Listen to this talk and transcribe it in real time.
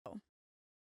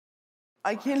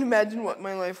I can't imagine what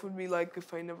my life would be like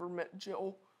if I never met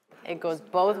Jill. It goes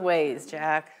both ways,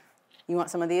 Jack. You want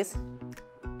some of these?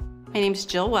 My name's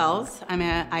Jill Wells. I'm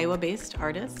an Iowa-based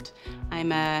artist.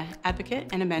 I'm an advocate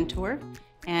and a mentor,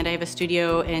 and I have a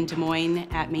studio in Des Moines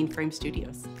at Mainframe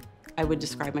Studios. I would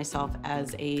describe myself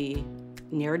as a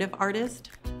narrative artist.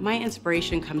 My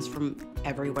inspiration comes from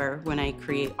everywhere when I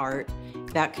create art.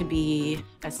 That could be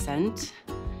a scent,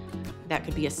 that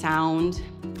could be a sound,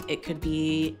 it could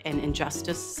be an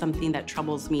injustice, something that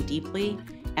troubles me deeply,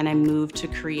 and I move to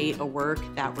create a work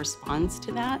that responds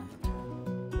to that.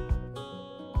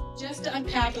 Just to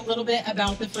unpack a little bit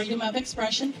about the Freedom of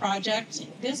Expression project,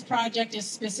 this project is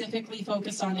specifically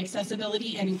focused on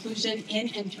accessibility and inclusion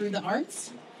in and through the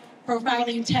arts,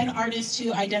 profiling 10 artists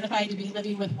who identify to be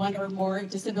living with one or more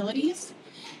disabilities.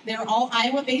 They're all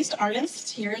Iowa-based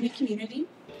artists here in the community.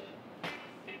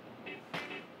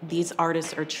 These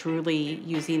artists are truly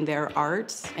using their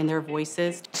arts and their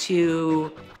voices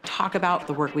to talk about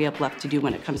the work we have left to do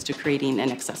when it comes to creating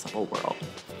an accessible world.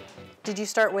 Did you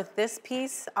start with this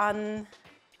piece on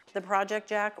the project,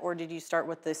 Jack, or did you start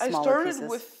with the smaller pieces? I started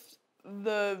with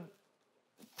the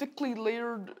thickly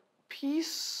layered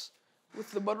piece with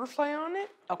the butterfly on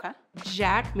it. Okay.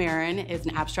 Jack Marren is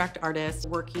an abstract artist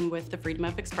working with the Freedom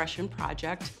of Expression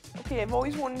project. Okay, I've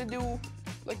always wanted to do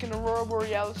like an Aurora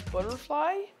Borealis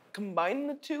butterfly, combine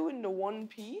the two into one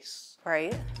piece.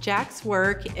 Right. Jack's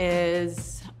work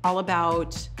is all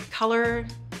about color,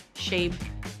 shape,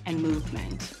 and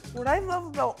movement. What I love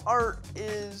about art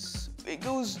is it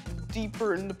goes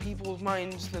deeper into people's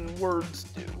minds than words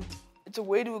do. It's a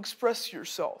way to express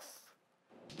yourself.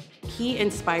 He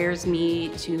inspires me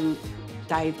to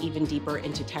dive even deeper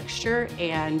into texture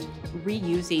and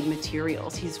reusing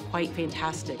materials. He's quite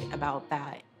fantastic about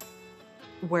that.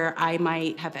 Where I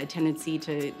might have a tendency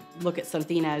to look at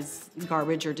something as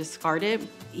garbage or discard it,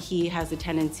 he has a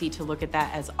tendency to look at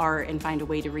that as art and find a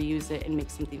way to reuse it and make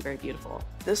something very beautiful.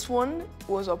 This one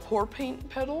was a pour paint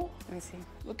pedal. Let me see.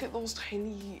 Look at those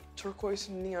tiny turquoise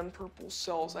and neon purple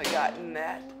cells I got in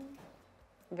that.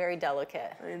 Very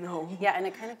delicate. I know. Yeah, and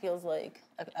it kind of feels like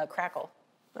a crackle.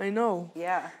 I know.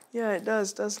 Yeah. Yeah, it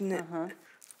does, doesn't it?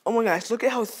 Oh my gosh, look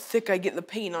at how thick I get the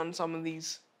paint on some of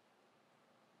these.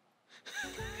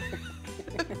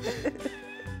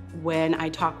 When I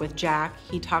talk with Jack,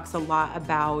 he talks a lot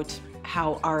about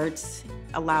how art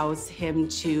allows him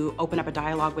to open up a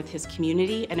dialogue with his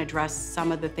community and address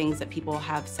some of the things that people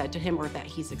have said to him or that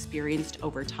he's experienced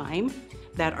over time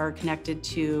that are connected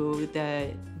to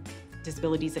the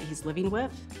disabilities that he's living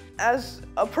with. As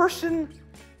a person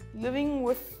living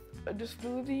with a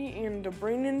disability and a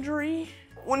brain injury,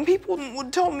 when people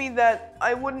would tell me that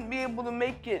I wouldn't be able to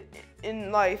make it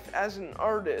in life as an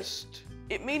artist,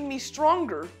 it made me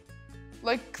stronger.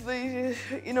 Like the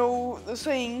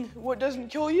saying, what doesn't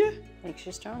kill you? Makes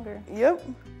you stronger. Yep.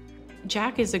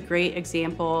 Jack is a great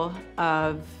example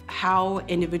of how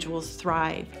individuals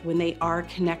thrive when they are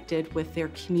connected with their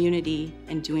community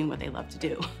and doing what they love to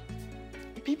do.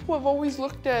 People have always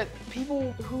looked at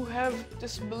people who have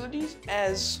disabilities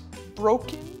as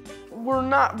broken. We're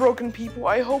not broken people.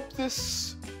 I hope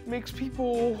this makes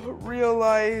people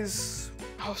realize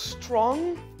how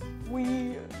strong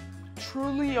we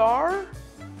truly are.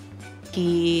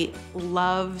 He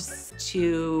loves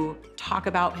to talk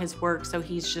about his work, so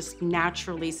he's just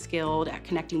naturally skilled at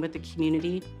connecting with the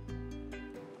community.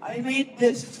 I made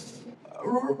this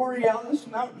Aurora Borealis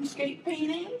mountainscape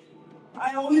painting.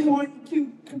 I always wanted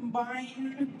to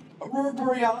combine Aurora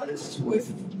Borealis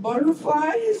with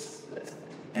butterflies,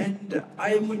 and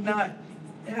I would not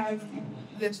have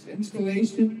this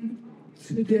installation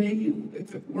today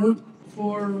if it weren't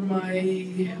for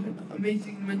my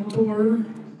amazing mentor,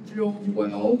 Jill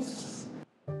Wells.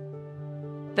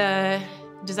 The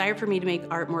desire for me to make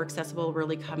art more accessible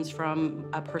really comes from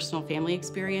a personal family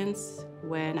experience.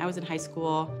 When I was in high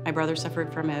school, my brother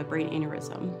suffered from a brain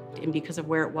aneurysm, and because of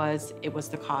where it was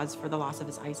the cause for the loss of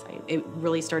his eyesight. It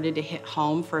really started to hit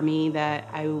home for me that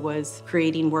I was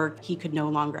creating work he could no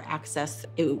longer access.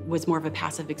 It was more of a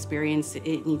passive experience.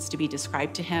 It needs to be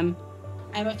described to him.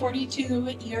 I'm a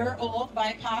 42-year-old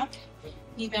BIPOC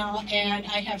female, and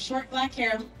I have short black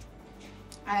hair.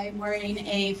 I'm wearing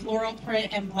a floral print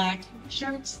and black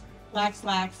shirt, black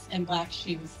slacks, and black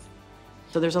shoes.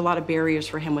 So there's a lot of barriers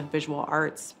for him with visual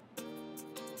arts.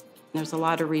 There's a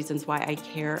lot of reasons why I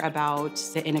care about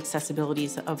the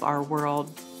inaccessibilities of our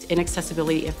world.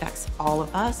 Inaccessibility affects all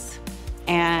of us,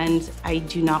 and I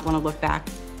do not want to look back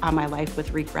on my life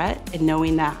with regret, and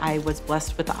knowing that I was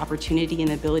blessed with the opportunity and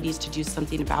the abilities to do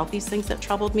something about these things that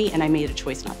troubled me, and I made a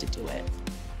choice not to do it.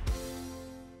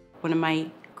 One of my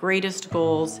greatest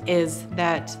goals is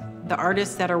that The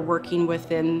artists that are working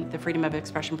within the Freedom of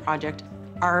Expression Project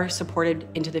are supported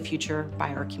into the future by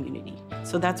our community.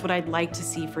 So that's what I'd like to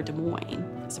see for Des Moines,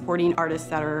 supporting artists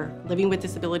that are living with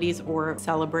disabilities or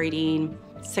celebrating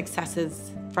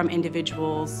successes from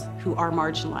individuals who are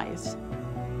marginalized.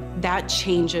 That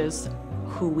changes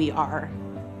who we are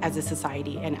as a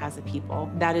society and as a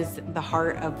people. That is the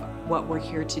heart of what we're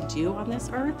here to do on this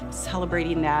earth.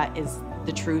 Celebrating that is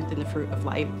the truth and the fruit of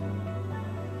life.